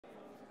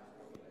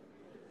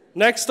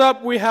Next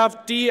up, we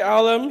have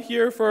Allum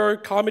here for our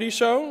comedy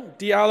show.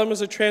 Allum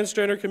is a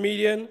transgender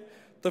comedian,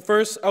 the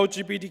first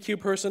LGBTQ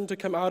person to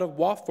come out of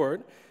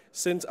Watford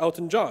since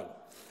Elton John,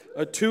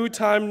 a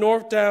two-time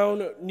North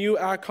Down New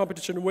Act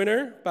competition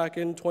winner back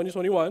in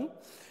 2021,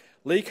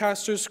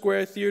 Leicester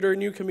Square Theatre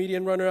New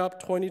Comedian runner-up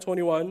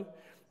 2021,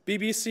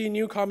 BBC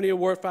New Comedy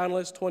Award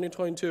finalist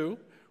 2022.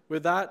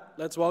 With that,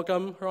 let's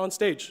welcome her on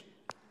stage.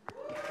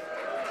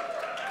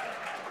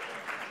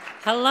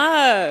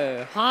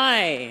 Hello,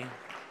 hi.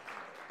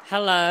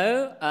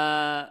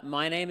 Hello,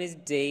 my name is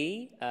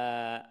Dee.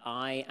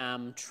 I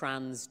am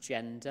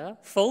transgender,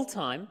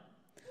 full-time.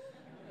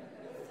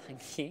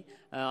 Thank you.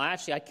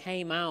 I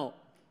came out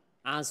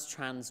as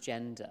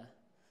transgender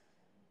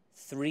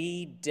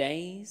 3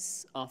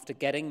 days after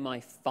getting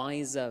my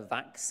Pfizer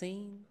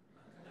vaccine.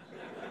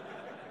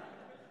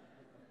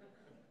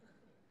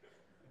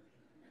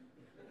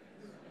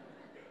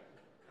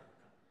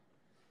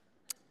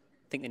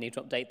 I think they need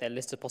to update their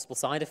list of possible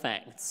side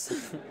effects.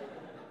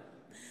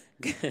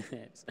 Good.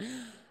 It's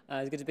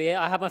good to be here.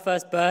 I had my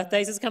first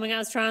birthday since coming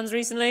out as trans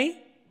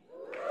recently.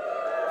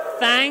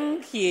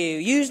 Thank you.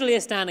 Usually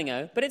a standing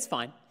O, but it's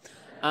fine.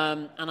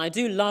 And I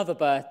do love a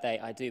birthday,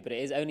 I do, but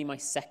it is only my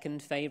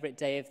second favourite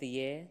day of the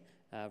year,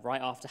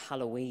 right after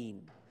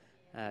Halloween.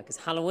 Because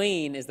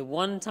Halloween is the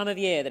one time of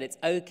year that it's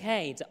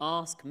okay to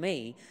ask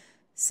me,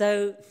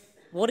 so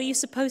what are you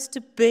supposed to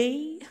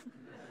be?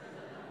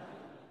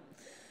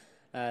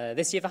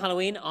 This year for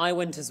Halloween, I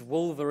went as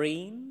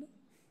Wolverine.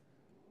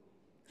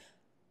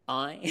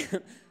 I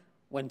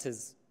went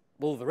as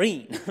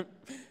Wolverine,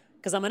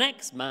 because I'm an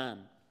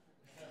X-Man.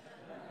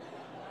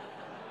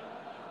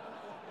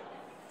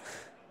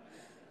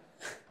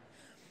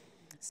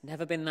 It's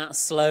never been that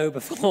slow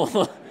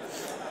before.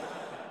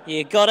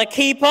 You gotta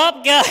keep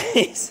up,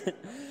 guys.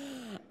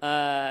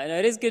 No,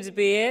 it is good to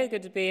be here.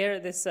 Good to be here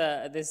at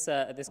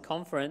this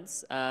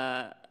conference.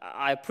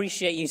 I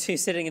appreciate you two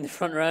sitting in the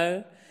front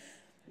row,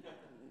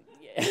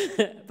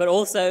 but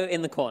also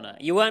in the corner.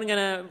 You weren't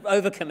gonna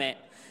overcommit.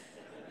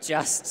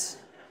 Just,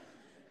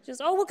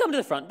 oh, we'll come to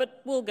the front,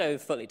 but we'll go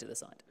fully to the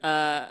side.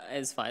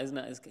 It's fine, isn't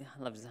it?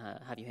 I'd love to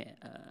have you here.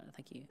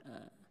 Thank you.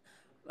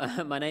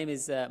 My name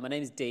is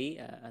Dee,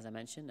 as I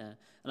mentioned, and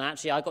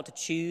actually I got to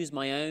choose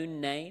my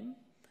own name,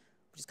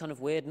 which is kind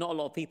of weird. Not a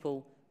lot of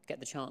people get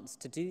the chance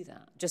to do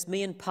that. Just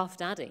me and Puff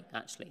Daddy,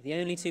 actually, the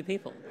only two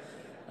people.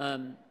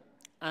 I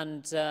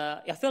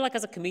feel like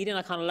as a comedian,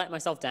 I kind of let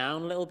myself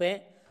down a little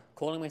bit,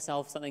 calling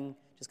myself something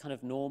just kind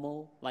of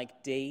normal,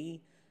 like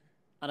Dee.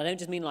 And I don't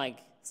just mean like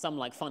some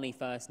like funny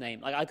first name.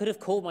 Like I could have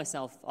called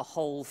myself a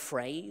whole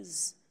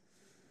phrase,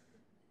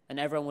 and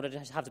everyone would have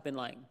just have to been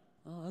like,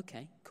 oh,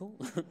 okay, cool.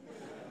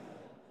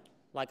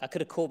 Like I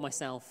could have called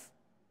myself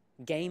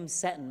Game,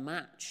 Set, and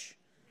Match,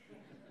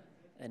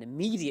 and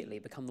immediately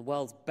become the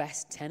world's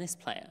best tennis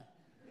player.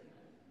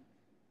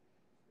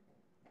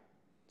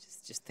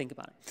 Just think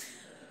about it.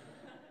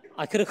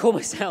 I could have called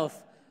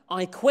myself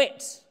I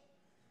Quit,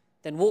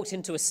 then walked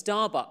into a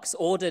Starbucks,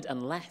 ordered,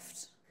 and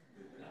left.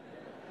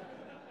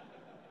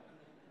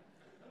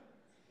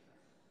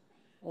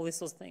 All these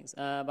sorts of things.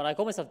 But I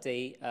call myself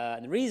D,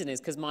 and the reason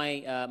is because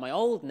my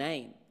old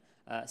name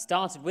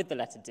started with the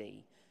letter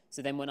D.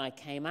 So then when I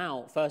came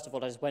out, first of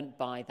all, I just went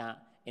by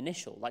that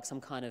initial, like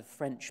some kind of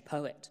French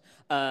poet.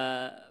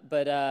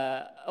 But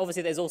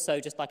obviously there's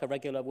also just like a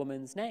regular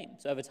woman's name.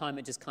 So over time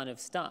it just kind of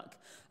stuck.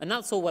 And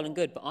that's all well and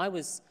good, but I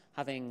was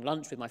having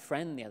lunch with my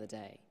friend the other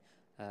day,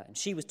 and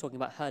she was talking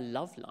about her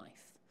love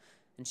life.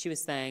 And she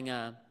was saying,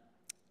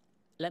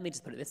 let me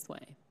just put it this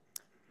way.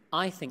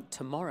 I think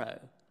tomorrow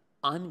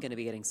I'm going to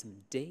be getting some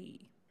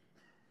D.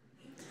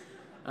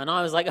 And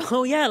I was like,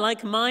 oh yeah,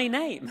 like my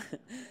name.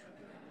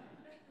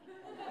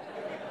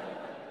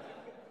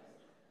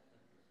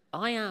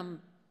 I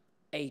am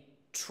a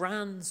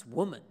trans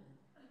woman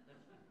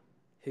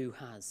who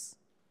has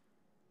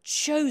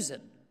chosen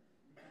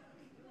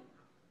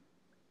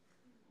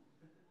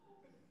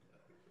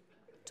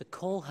to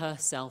call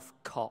herself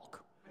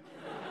cock.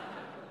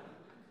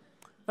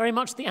 Very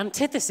much the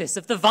antithesis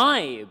of the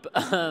vibe.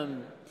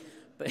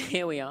 But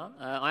here we are.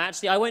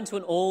 I went to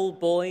an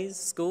all-boys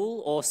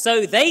school, or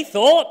so they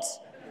thought.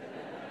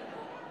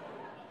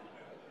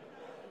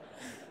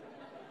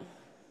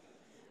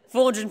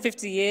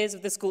 450 years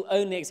of this school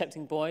only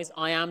accepting boys.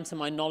 I am, to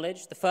my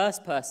knowledge, the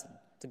first person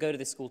to go to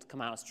this school to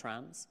come out as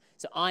trans.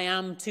 So I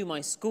am, to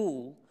my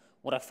school,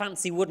 what a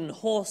fancy wooden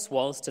horse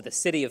was to the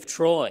city of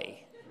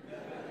Troy.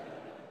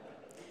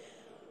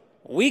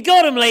 We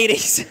got him,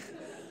 ladies!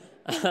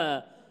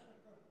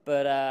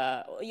 But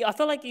I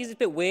feel like it's a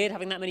bit weird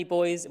having that many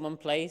boys in one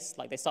place.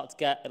 Like they start to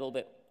get a little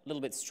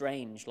bit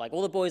strange. Like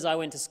all the boys I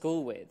went to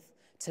school with,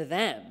 to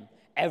them,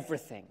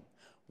 everything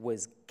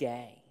was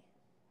gay.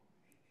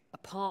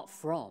 Apart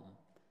from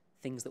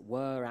things that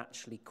were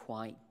actually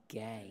quite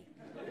gay.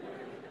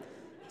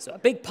 So a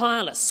big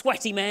pile of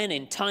sweaty men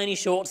in tiny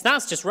shorts,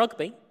 that's just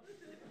rugby.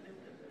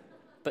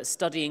 But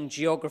studying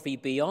geography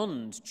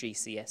beyond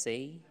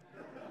GCSE,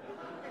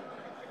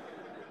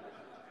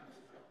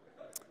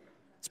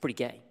 it's pretty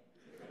gay.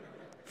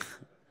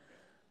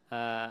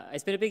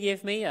 It's been a big year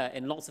for me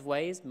in lots of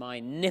ways. My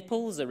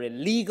nipples are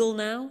illegal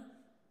now.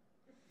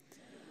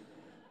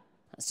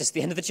 That's just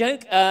the end of the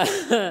joke.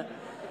 It's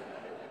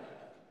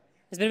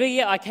been a big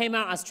year. I came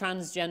out as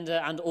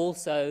transgender and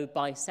also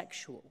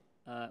bisexual,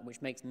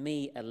 which makes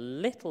me a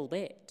little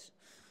bit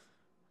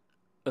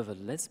of a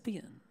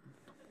lesbian.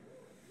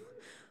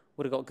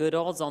 Would have got good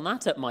odds on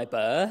that at my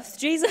birth.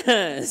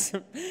 Jesus!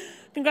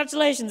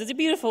 Congratulations, it's a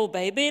beautiful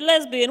baby,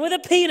 lesbian with a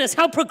penis.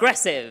 How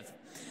progressive!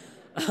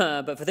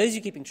 But for those of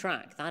you keeping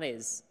track, that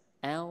is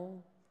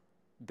L,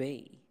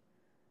 B,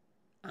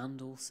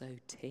 and also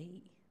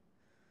T.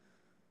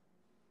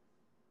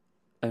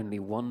 Only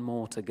one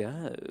more to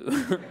go.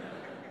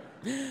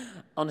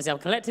 Honestly, I'm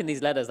collecting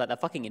these letters like they're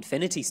fucking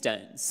infinity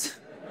stones.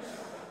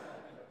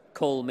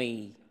 Call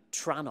me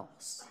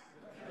Tranos.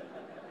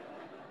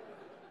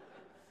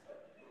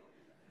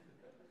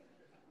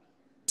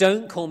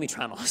 Don't call me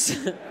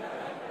Tranos.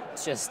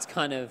 Just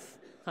kind of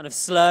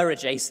slur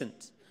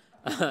adjacent.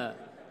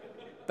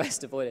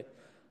 Best avoided.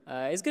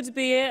 It's good to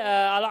be here.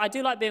 I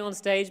do like being on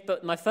stage,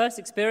 but my first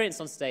experience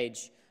on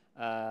stage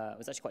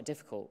was actually quite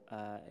difficult.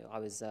 I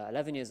was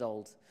 11 years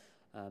old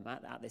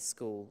at this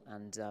school,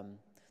 and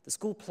the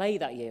school play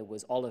that year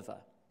was Oliver.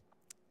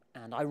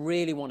 And I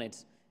really wanted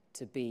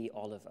to be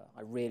Oliver.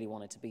 I really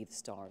wanted to be the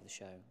star of the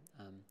show.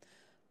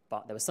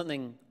 But there was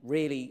something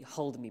really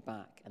holding me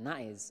back, and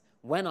that is,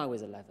 when I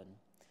was 11,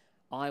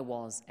 I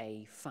was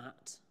a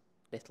fat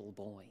little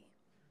boy.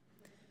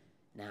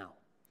 Now,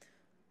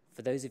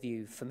 for those of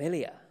you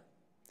familiar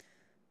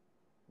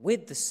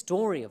with the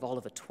story of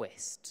Oliver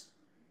Twist,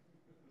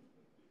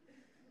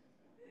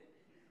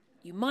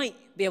 you might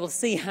be able to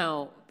see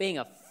how being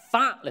a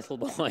fat little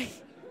boy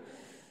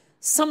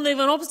something of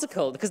an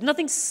obstacle, because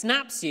nothing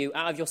snaps you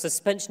out of your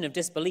suspension of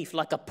disbelief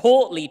like a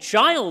portly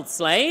child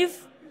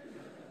slave.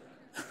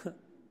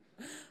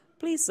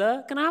 Please,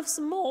 sir, can I have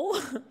some more?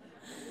 I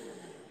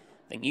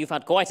think you've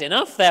had quite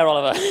enough there,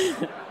 Oliver.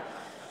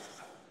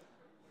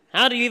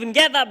 How do you even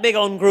get that big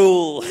on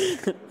gruel?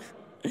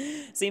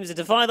 Seems to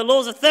defy the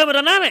laws of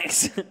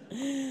thermodynamics.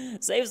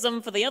 Save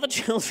some for the other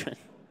children.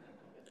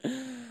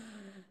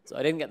 So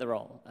I didn't get the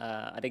role.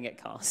 I didn't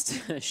get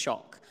cast.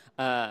 Shock.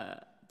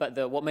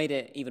 But what made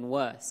it even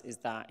worse is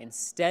that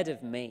instead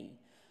of me,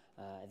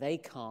 they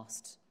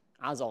cast,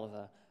 as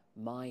Oliver,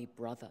 my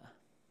brother.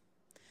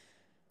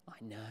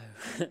 I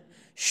know.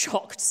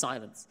 Shocked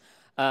silence.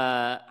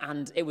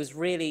 And it was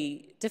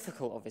really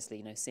difficult,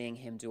 obviously, seeing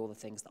him do all the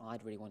things that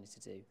I'd really wanted to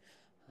do.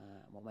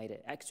 What made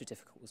it extra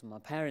difficult was when my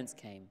parents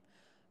came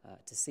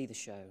to see the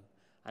show.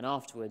 And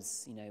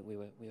afterwards, we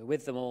were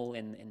with them all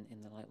in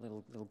the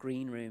little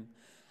green room.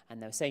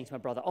 And they were saying to my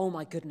brother, "Oh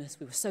my goodness,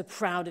 we were so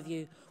proud of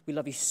you. We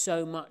love you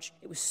so much.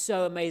 It was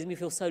so amazing. We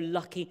feel so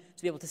lucky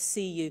to be able to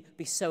see you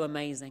be so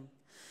amazing.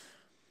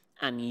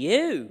 And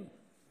you,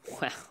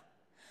 well,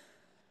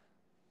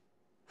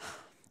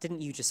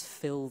 didn't you just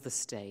fill the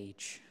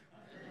stage?"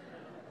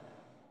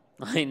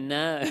 I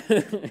know.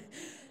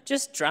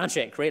 Just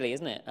tragic, really,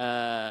 isn't it?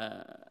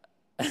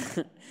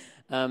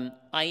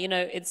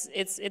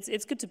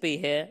 It's good to be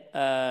here.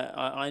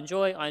 I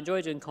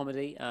enjoy doing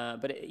comedy,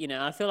 but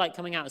I feel like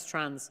coming out as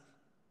trans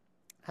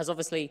has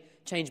obviously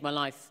changed my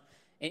life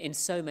in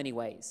so many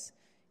ways.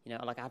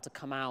 I had to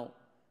come out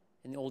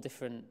in all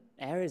different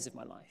areas of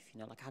my life.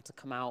 I had to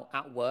come out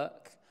at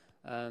work,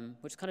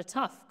 which is kind of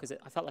tough because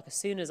I felt like as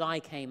soon as I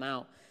came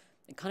out,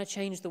 it kind of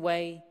changed the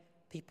way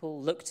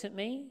people looked at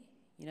me,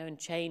 and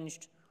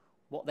changed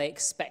what they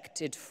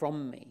expected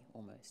from me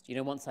almost.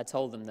 Once I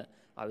told them that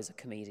I was a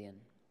comedian.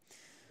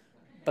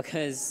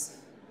 Because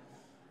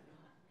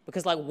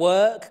like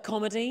work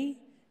comedy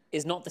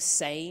is not the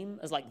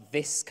same as like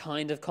this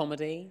kind of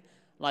comedy.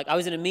 Like I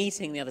was in a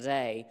meeting the other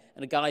day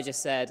and a guy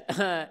just said,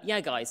 "Yeah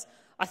guys,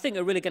 I think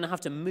we're really going to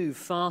have to move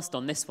fast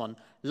on this one,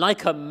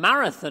 like a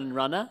marathon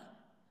runner."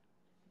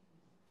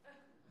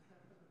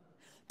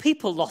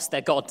 People lost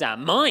their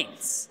goddamn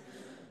minds.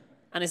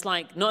 And it's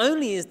like, not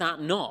only is that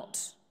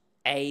not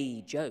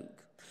a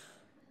joke,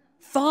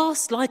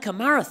 fast like a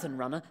marathon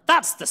runner,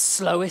 that's the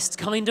slowest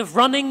kind of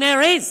running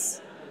there is.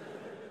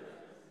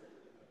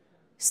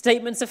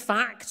 Statements of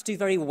fact do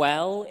very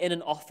well in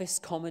an office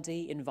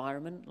comedy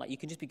environment. Like you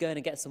can just be going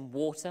to get some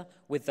water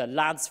with the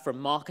lads from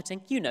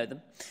marketing, you know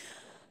them.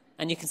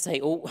 And you can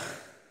say, "Oh,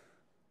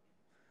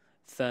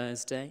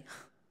 Thursday."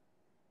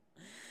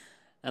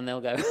 And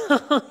they'll go,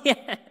 "Oh,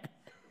 yeah.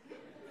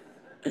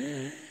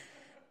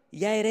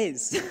 Yeah, it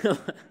is."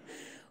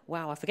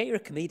 Wow, I forget you're a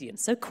comedian.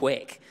 So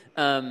quick.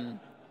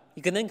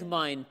 You can then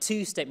combine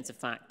two statements of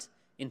fact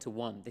into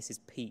one. This is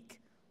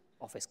peak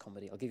office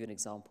comedy. I'll give you an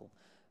example.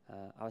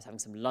 I was having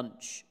some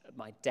lunch at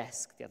my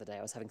desk the other day.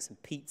 I was having some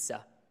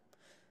pizza.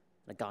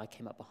 And a guy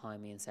came up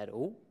behind me and said,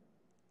 "Oh,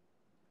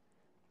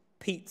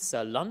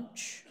 pizza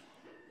lunch?"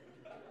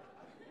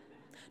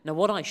 Now,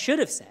 what I should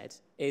have said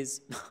is,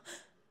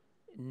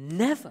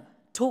 "Never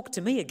talk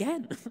to me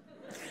again."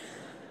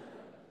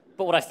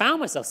 But what I found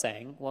myself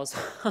saying was,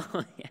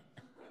 "Oh, yeah.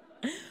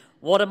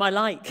 What am I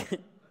like?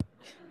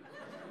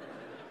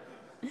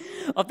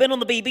 I've been on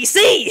the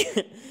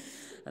BBC."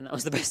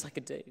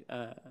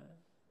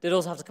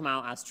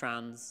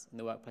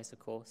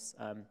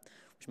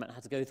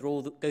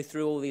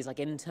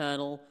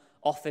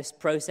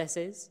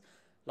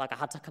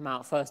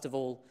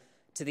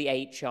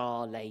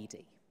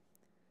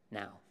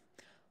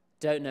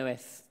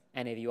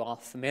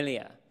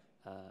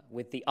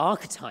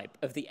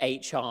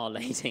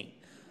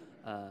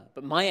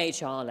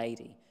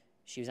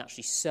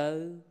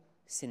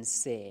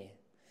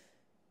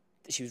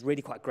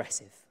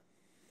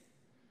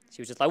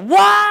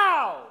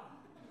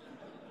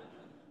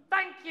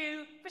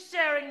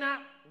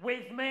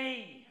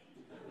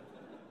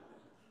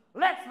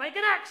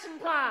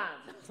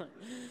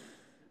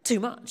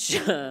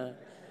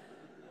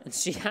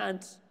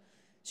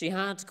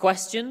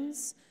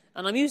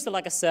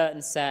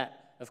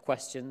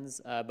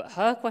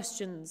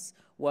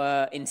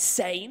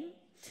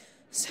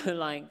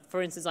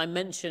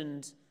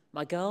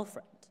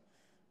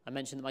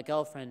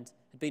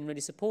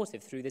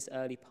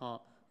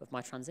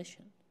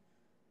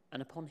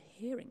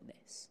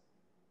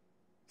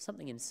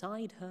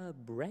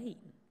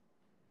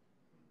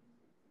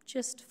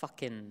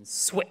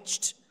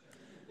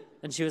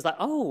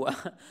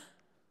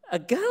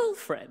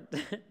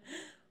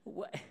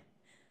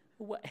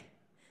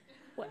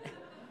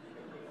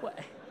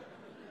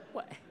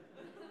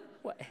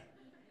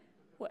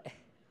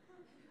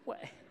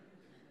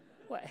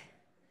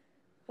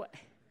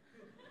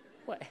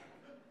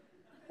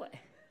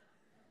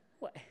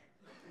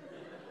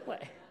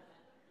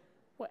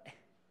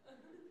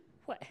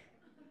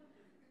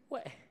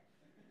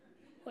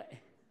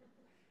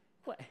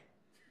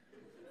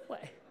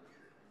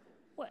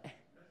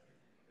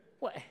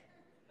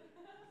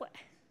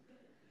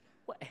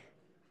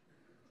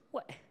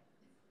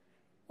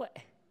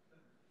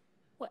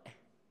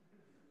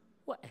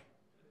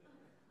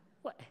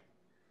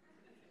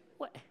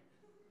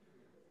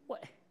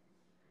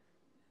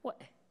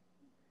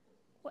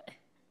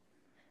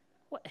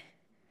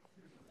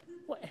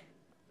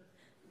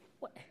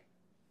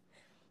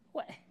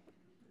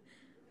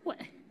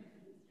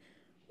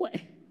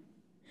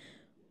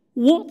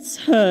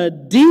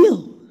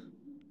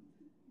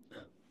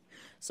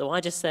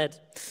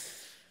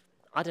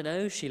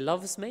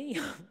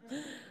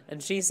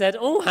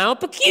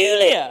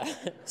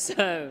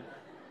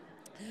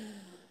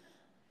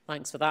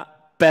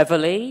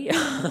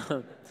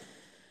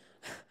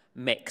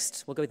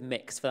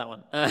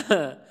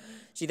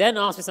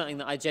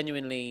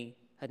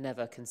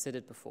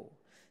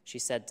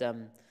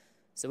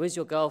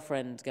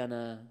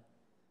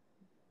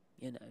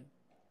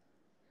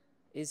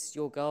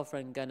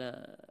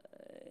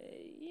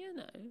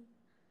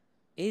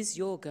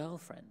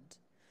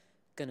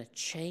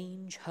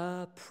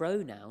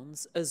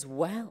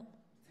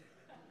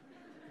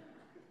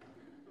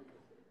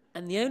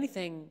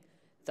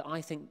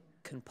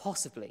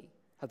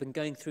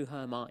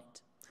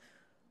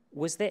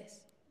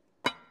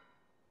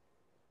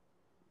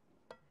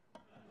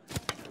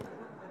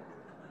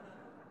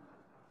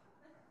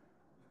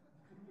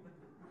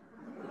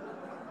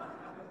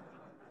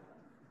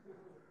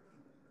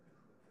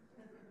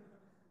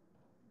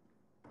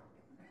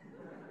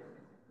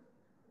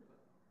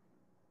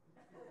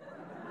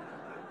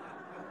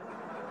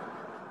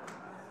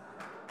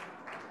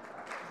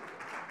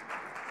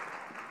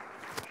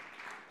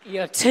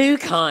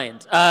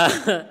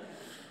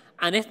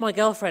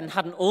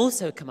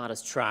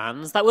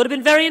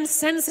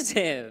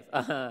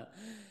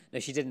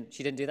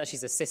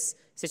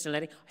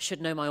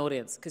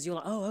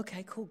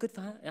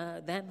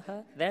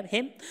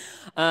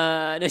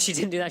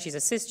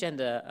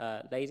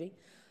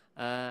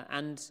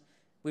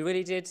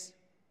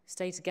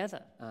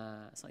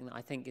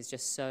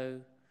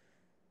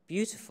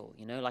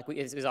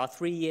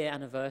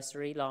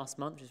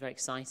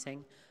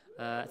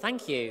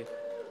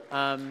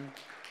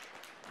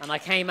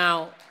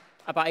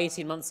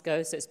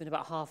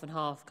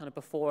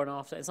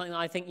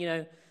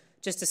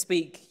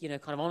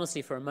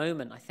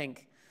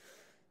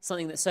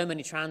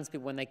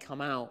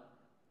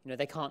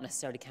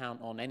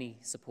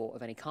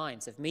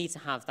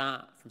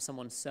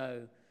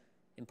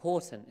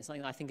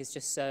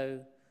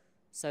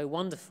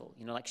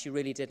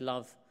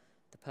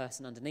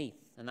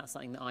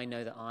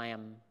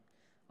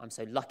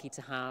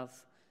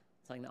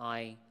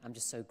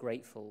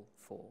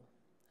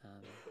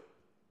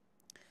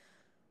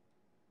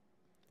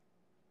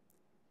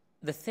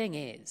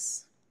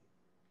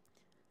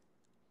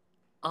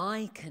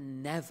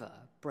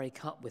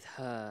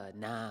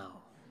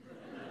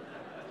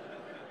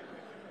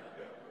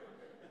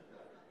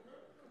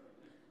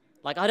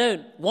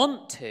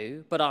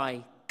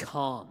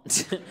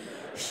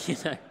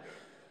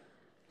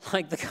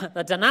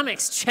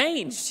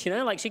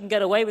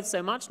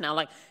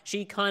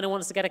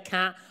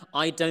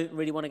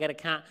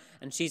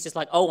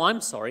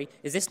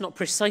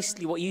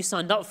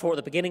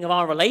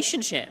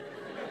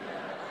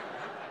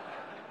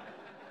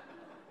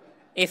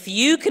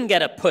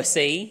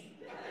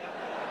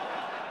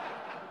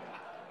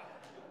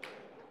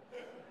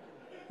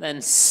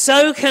 then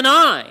so can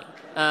I.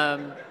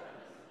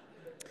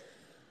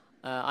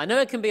 I know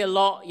it can be a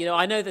lot. You know,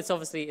 I know this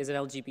obviously is an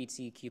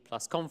LGBTQ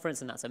plus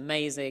conference, and that's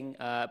amazing.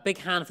 Big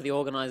hand for the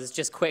organizers,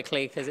 just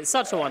quickly, because it's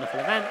such a wonderful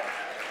event.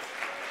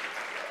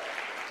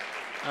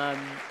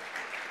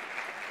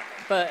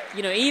 But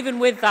you know, even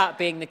with that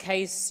being the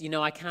case, you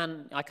know, I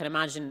can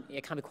imagine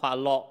it can be quite a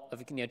lot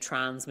of, you know,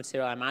 trans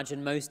material. I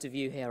imagine most of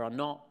you here are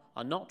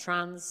not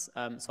trans.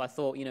 So I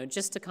thought, you know,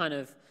 just to kind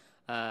of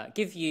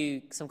give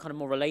you some kind of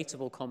more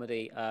relatable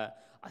comedy,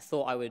 I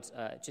thought I would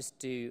just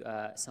do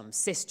some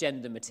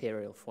cisgender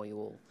material for you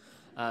all,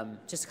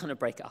 just to kind of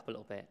break it up a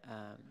little bit.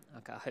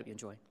 Okay, I hope you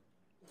enjoy.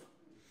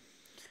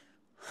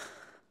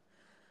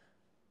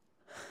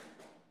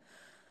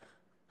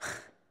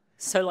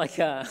 So, like,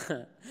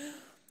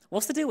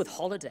 what's the deal with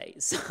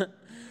holidays?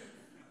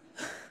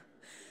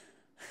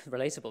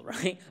 Relatable,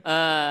 right?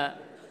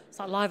 It's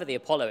like Live at the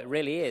Apollo, it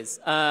really is.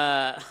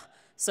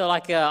 So,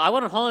 like, I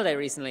went on holiday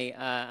recently,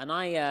 and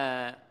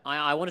I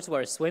wanted to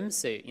wear a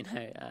swimsuit, you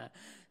know.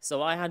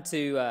 So I had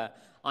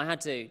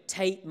to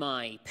tape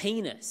my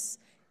penis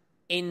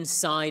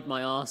inside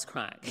my arse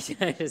crack. You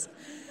know, it's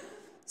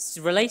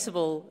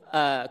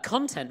relatable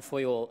content for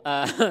you all.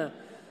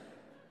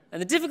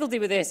 And the difficulty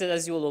with this,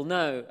 as you all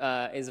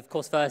know, is, of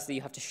course, firstly,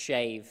 you have to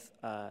shave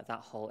that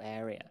whole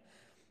area.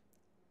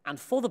 And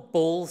for the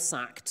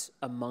ball-sacked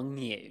among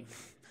you,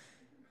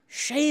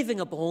 shaving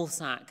a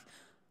ball-sack,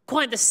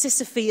 quite the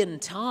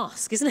Sisyphean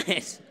task, isn't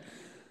it?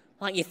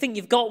 Like, you think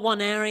you've got one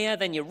area,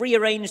 then you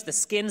rearrange the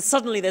skin,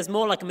 suddenly there's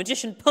more like a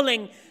magician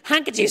pulling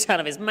handkerchiefs out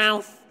of his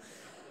mouth.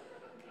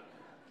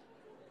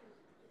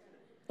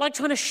 Like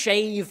trying to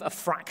shave a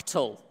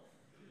fractal.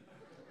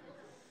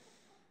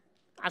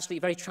 Actually,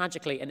 very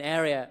tragically, an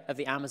area of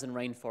the Amazon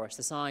rainforest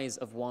the size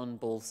of one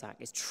ballsack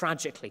is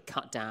tragically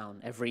cut down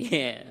every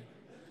year.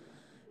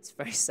 It's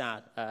very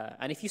sad.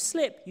 And if you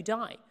slip, you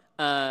die.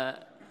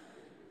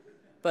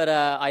 But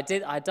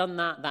I'd done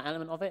that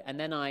element of it, and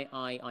then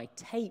I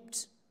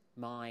taped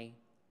my,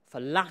 for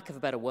lack of a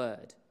better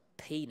word,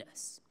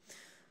 penis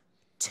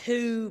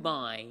to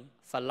my,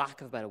 for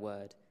lack of a better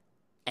word,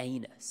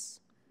 anus.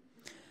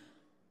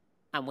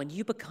 And when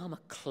you become a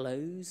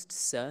closed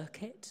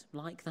circuit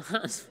like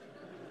that,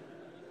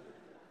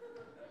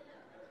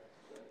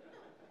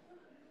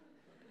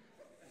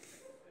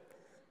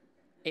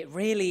 it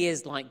really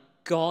is like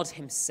God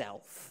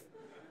himself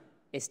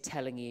is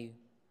telling you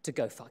to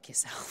go fuck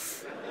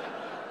yourself.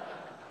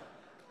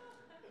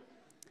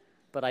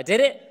 But I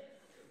did it,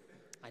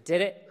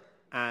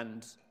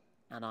 and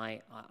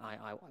I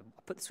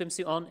put the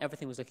swimsuit on,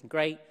 everything was looking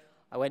great.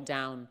 I went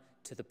down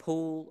to the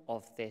pool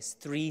of this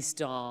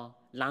 3-star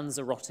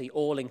Lanzarote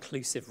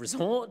all-inclusive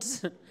resort,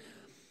 and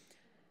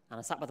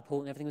I sat by the pool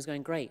and everything was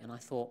going great, and I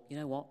thought, you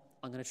know what,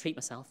 I'm going to treat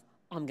myself,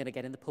 I'm going to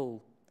get in the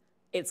pool.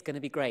 It's going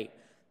to be great.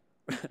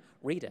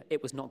 Reader,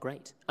 it was not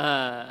great.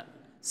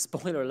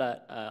 Spoiler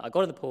alert, I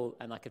got in the pool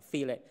and I could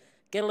feel it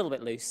get a little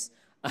bit loose.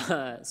 So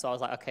I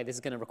was like, okay, this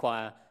is going to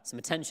require some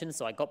attention.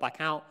 So I got back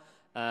out,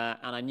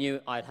 and I knew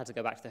I'd had to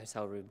go back to the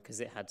hotel room because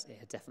it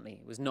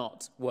was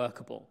not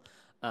workable,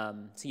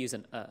 to use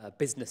a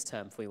business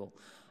term for you all.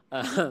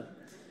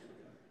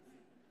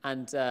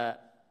 And so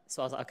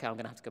I was like, okay, I'm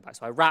going to have to go back.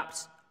 So I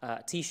wrapped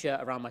a T-shirt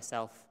around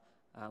myself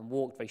and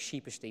walked very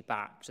sheepishly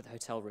back to the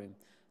hotel room.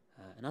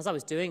 And as I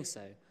was doing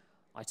so,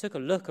 I took a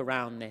look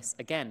around this,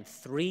 again,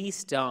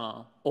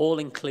 3-star,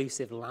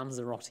 all-inclusive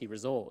Lanzarote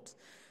resort.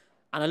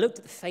 And I looked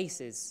at the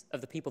faces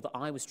of the people that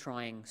I was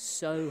trying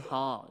so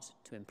hard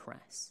to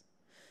impress.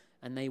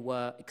 And they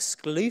were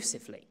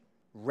exclusively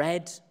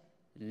red,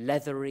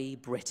 leathery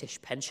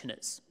British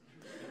pensioners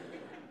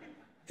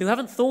who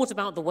haven't thought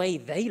about the way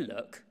they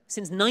look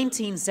since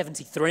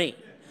 1973.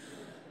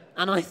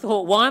 And I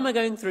thought, why am I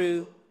going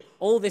through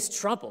all this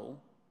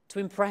trouble to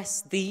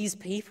impress these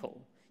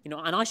people? You know,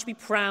 and I should be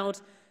proud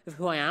of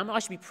who I am. I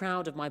should be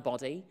proud of my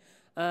body.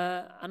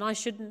 And I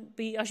shouldn't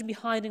be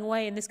hiding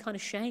away in this kind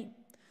of shame.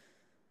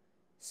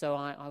 So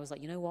I was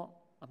like, you know what?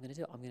 I'm going to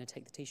do it. I'm going to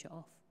take the T-shirt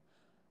off.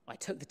 I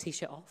took the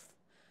T-shirt off,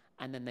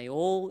 and then they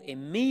all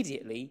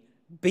immediately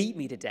beat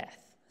me to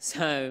death.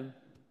 So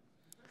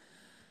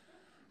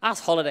that's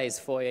holidays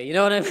for you. You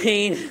know what I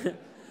mean?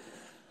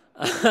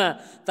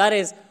 That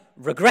is,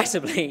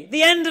 regrettably,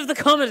 the end of the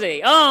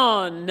comedy.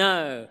 Oh,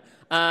 no.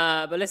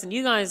 But listen,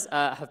 you guys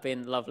have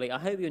been lovely. I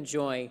hope you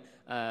enjoy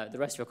the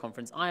rest of your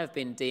conference. I have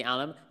been D.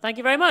 Allum. Thank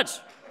you very much.